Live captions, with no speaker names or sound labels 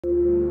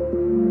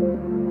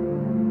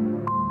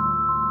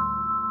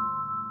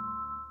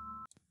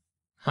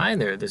Hi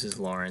there, this is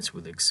Lawrence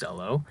with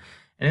Excello,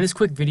 and in this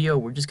quick video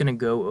we're just going to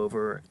go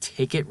over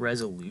ticket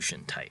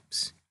resolution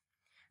types.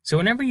 So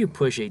whenever you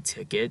push a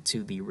ticket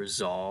to the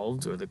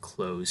resolved or the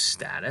closed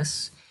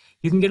status,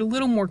 you can get a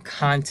little more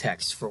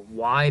context for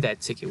why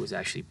that ticket was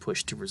actually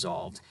pushed to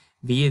resolved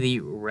via the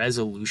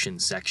resolution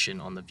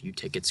section on the view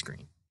ticket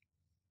screen.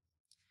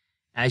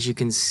 As you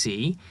can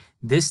see,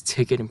 this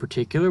ticket in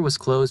particular was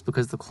closed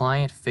because the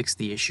client fixed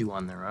the issue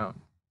on their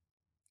own.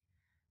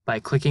 By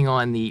clicking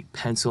on the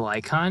pencil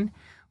icon,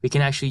 we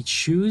can actually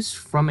choose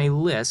from a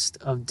list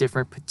of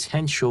different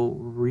potential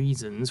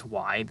reasons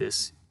why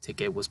this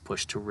ticket was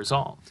pushed to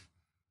resolved.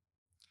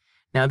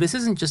 Now, this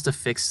isn't just a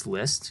fixed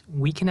list.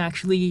 We can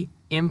actually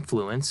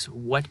influence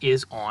what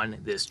is on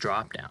this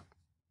dropdown.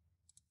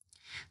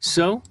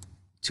 So,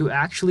 to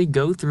actually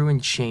go through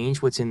and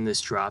change what's in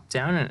this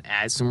dropdown and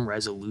add some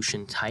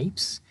resolution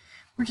types,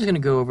 we're just going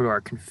to go over to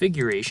our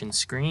configuration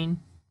screen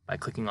by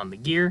clicking on the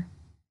gear,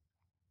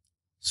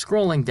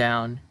 scrolling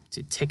down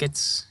to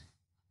tickets,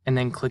 and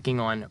then clicking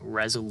on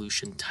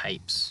resolution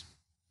types.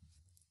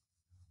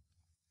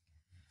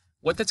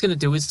 What that's going to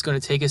do is it's going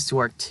to take us to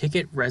our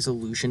ticket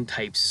resolution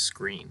types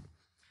screen.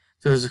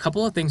 So there's a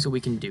couple of things that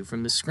we can do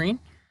from this screen.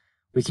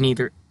 We can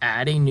either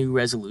add a new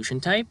resolution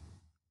type.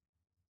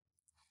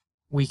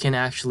 We can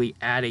actually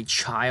add a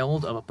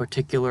child of a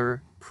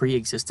particular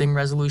pre-existing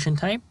resolution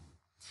type.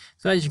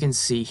 So as you can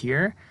see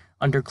here,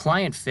 under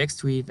client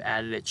fixed, we've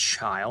added a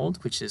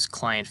child, which is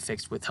client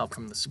fixed with help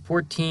from the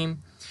support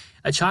team.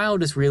 A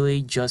child is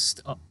really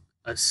just a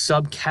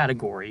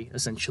subcategory,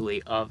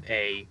 essentially, of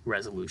a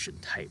resolution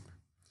type.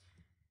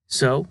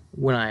 So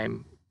when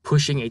I'm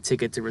pushing a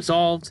ticket to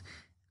resolved,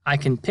 I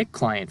can pick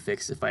client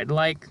fixed if I'd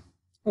like,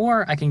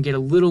 or I can get a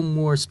little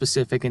more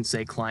specific and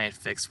say client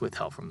fixed with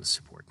help from the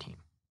support team.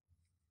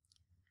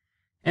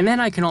 And then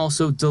I can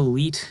also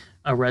delete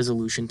a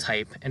resolution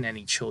type and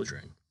any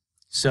children.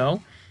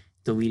 So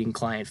deleting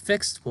client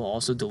fixed will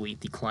also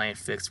delete the client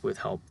fixed with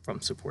help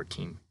from support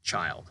team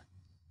child.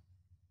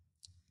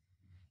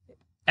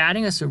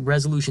 Adding a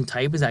resolution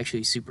type is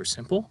actually super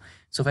simple.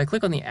 So if I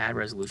click on the Add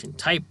Resolution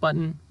Type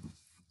button,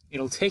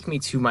 it'll take me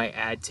to my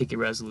Add Ticket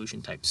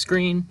Resolution Type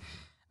screen.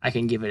 I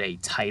can give it a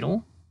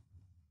title.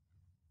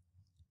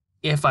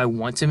 If I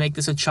want to make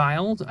this a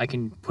child, I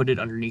can put it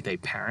underneath a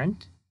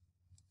parent.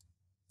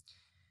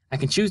 I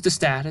can choose the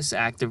status,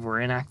 active or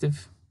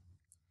inactive.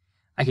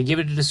 I can give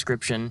it a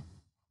description,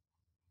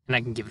 and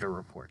I can give it a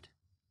report.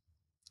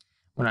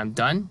 When I'm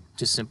done,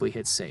 just simply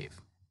hit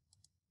Save.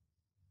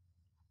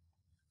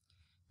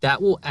 That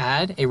will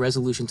add a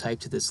resolution type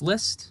to this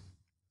list.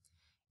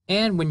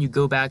 And when you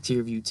go back to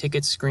your View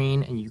Tickets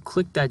screen and you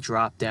click that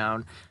drop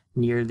down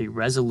near the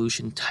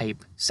resolution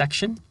type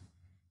section,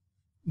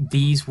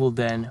 these will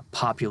then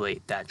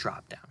populate that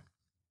drop down.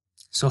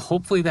 So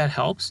hopefully that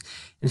helps.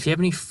 And if you have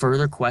any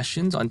further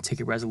questions on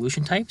ticket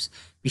resolution types,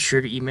 be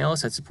sure to email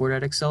us at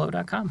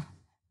support@excello.com.